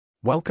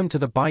Welcome to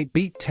the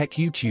Byte Tech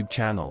YouTube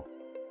channel.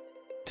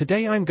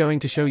 Today I'm going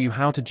to show you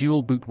how to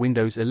dual boot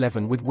Windows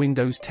 11 with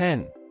Windows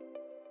 10.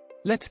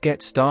 Let's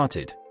get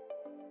started.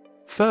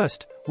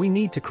 First, we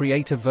need to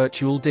create a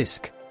virtual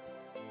disk.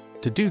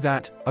 To do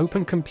that,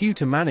 open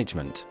Computer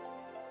Management.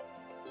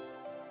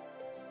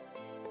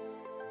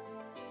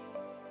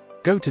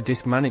 Go to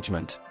Disk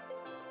Management.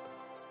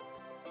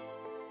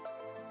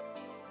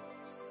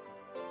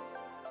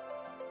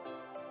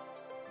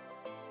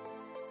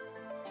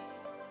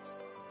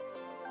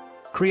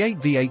 Create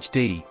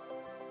VHD.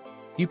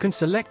 You can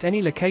select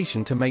any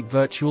location to make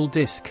virtual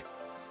disk.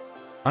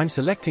 I'm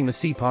selecting the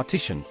C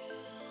partition.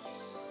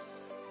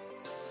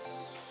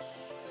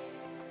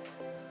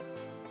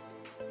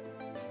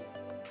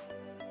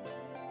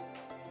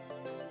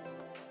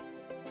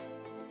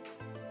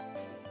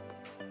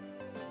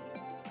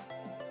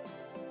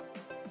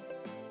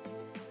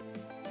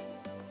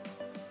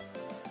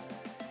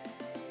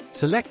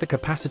 Select the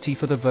capacity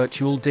for the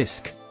virtual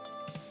disk.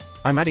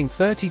 I'm adding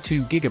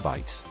 32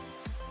 GB.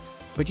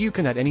 But you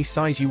can add any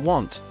size you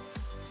want.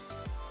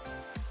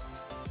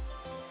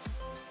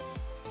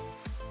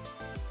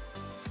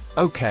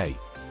 OK.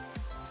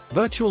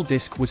 Virtual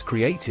disk was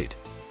created.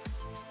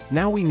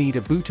 Now we need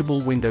a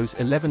bootable Windows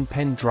 11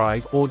 pen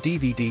drive or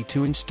DVD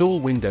to install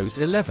Windows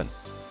 11.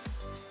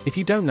 If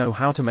you don't know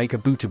how to make a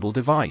bootable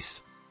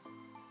device,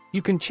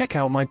 you can check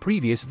out my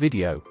previous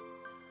video.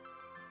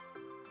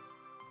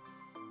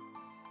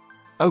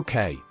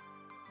 OK.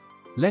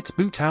 Let's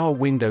boot our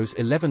Windows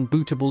 11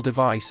 bootable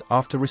device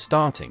after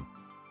restarting.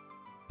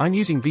 I'm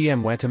using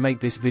VMware to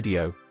make this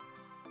video.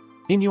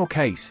 In your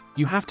case,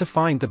 you have to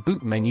find the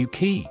boot menu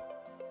key.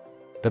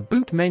 The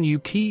boot menu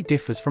key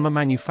differs from a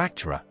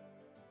manufacturer.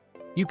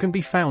 You can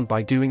be found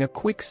by doing a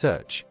quick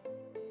search.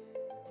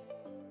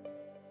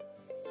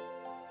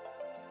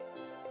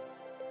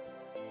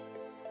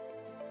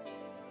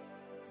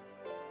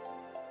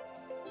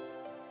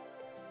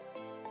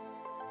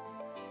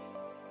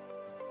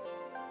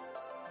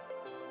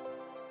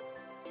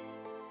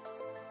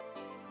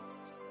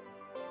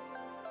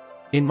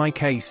 In my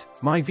case,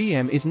 my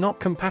VM is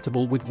not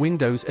compatible with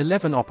Windows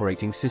 11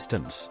 operating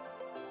systems.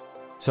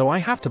 So I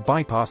have to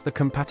bypass the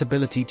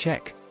compatibility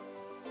check.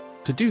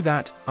 To do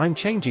that, I'm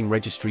changing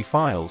registry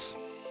files.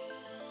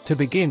 To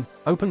begin,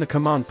 open the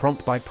command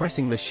prompt by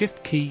pressing the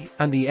Shift key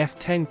and the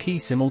F10 key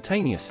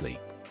simultaneously.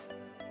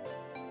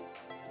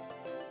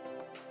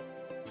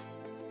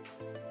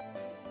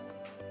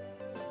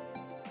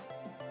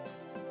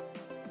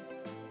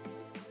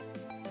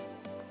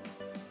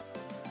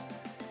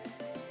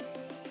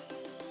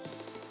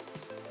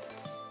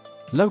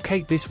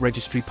 Locate this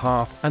registry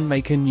path and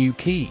make a new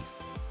key.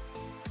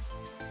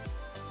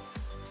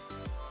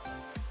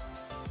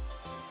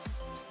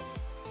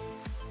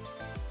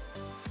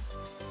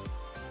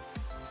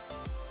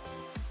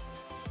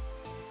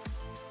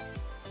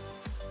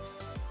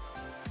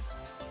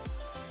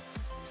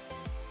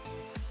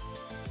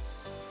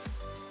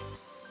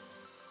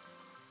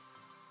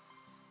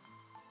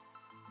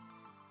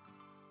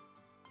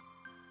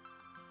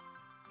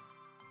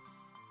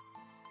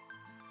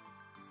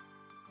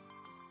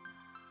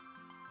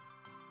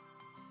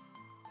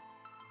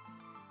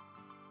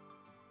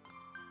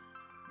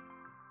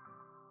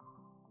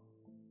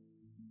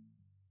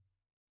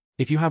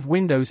 If you have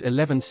Windows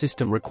 11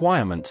 system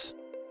requirements,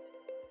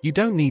 you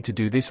don't need to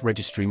do this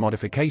registry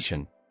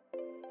modification.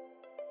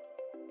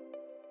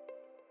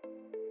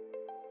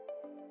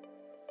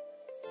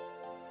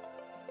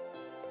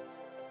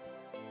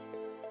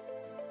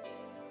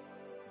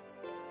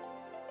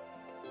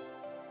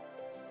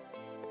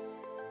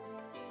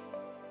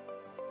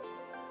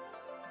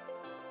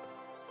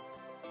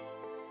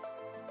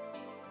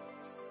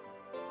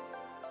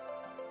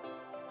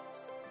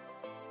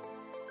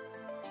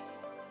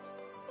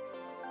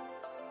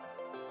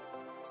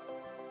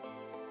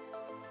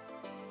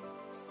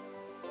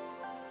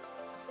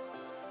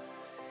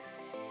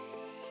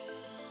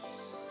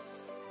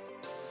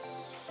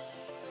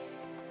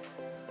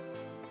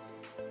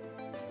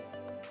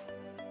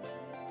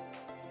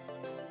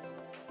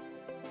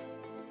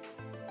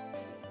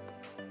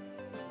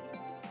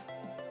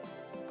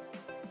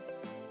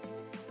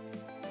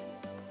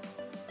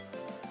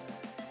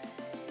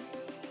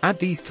 Add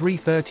these three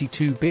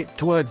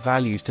 32-bit word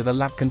values to the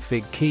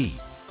labconfig key.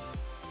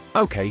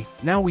 OK,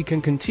 now we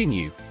can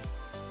continue.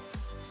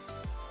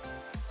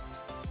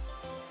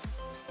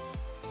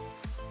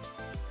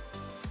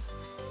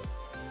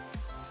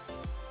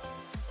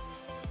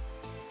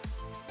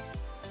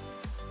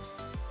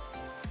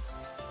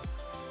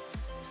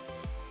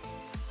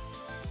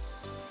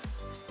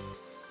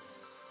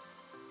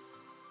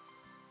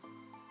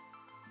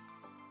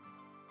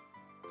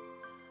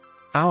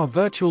 Our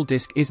virtual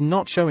disk is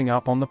not showing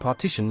up on the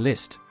partition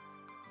list,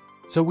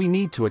 so we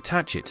need to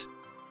attach it.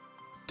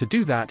 To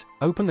do that,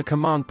 open the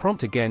command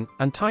prompt again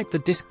and type the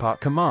diskpart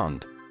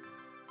command.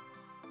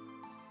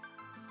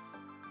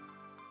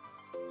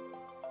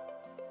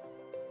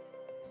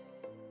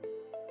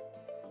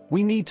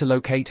 We need to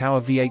locate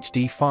our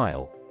VHD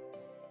file.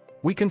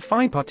 We can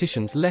find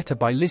partitions letter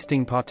by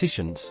listing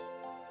partitions.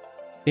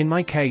 In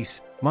my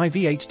case, my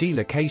VHD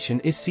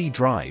location is C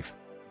drive.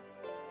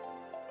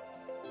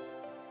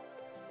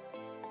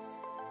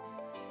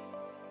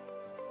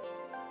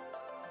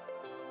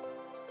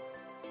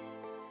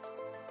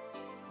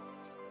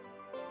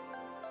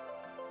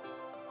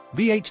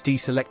 VHD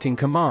selecting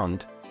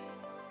command.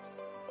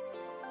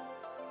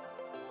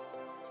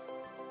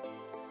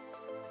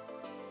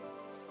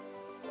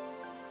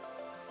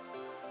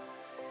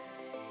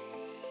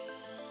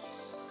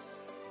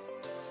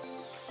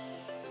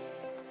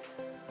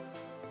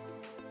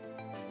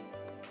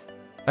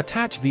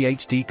 Attach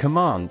VHD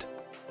command.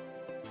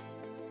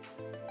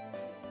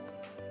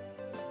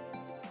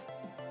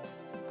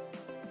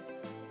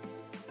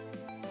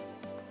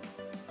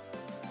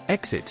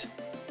 Exit.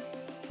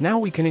 Now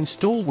we can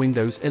install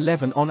Windows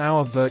 11 on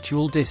our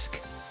virtual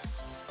disk.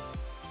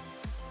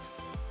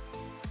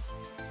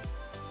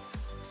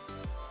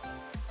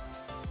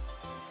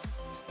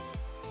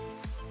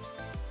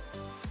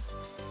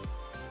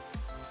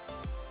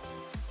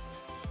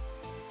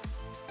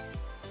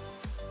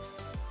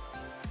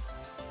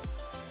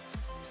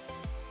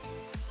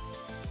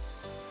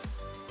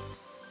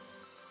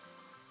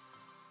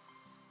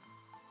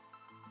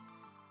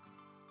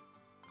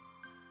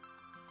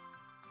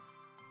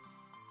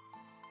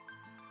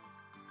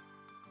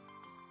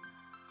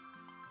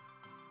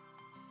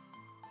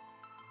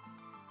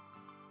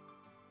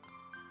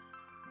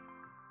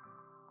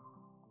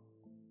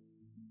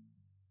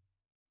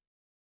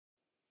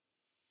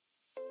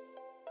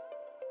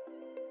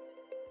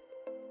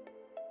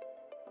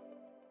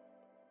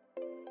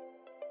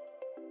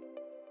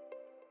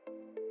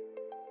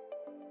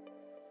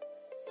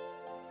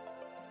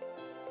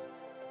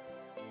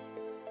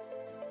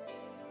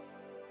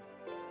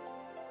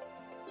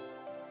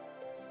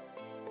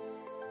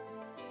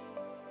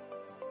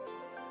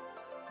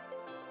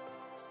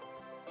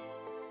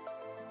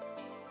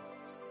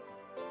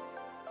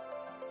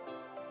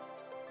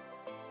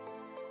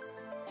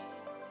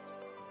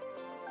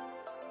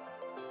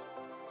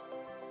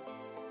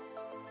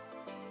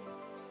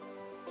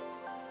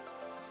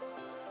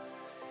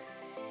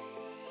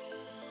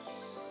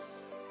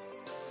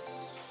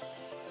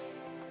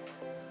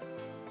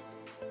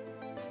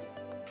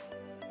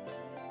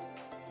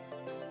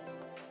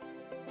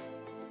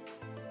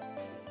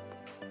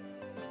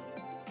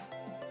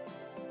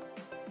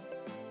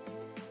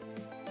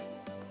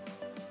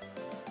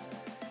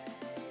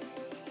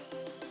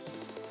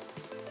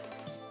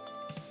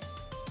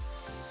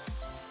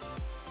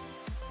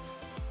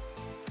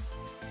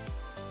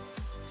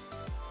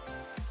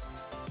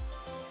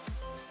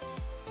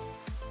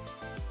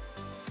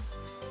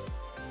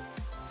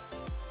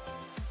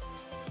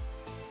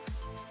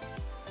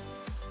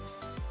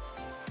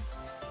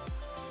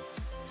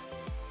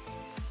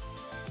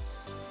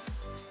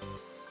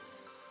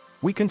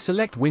 We can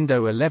select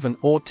Windows 11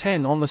 or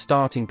 10 on the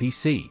starting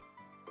PC.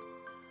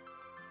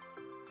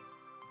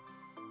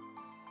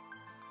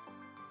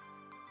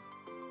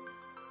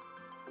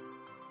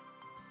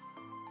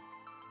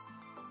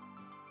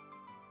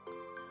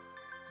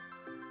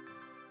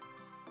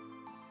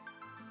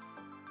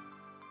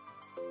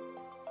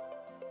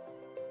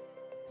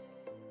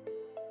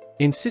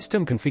 In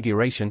System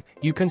Configuration,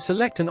 you can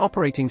select an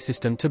operating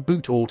system to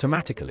boot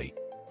automatically.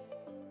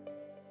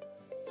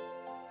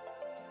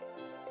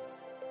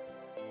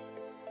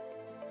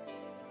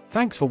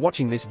 Thanks for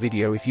watching this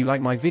video. If you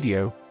like my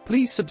video,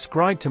 please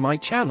subscribe to my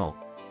channel.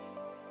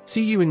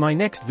 See you in my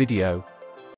next video.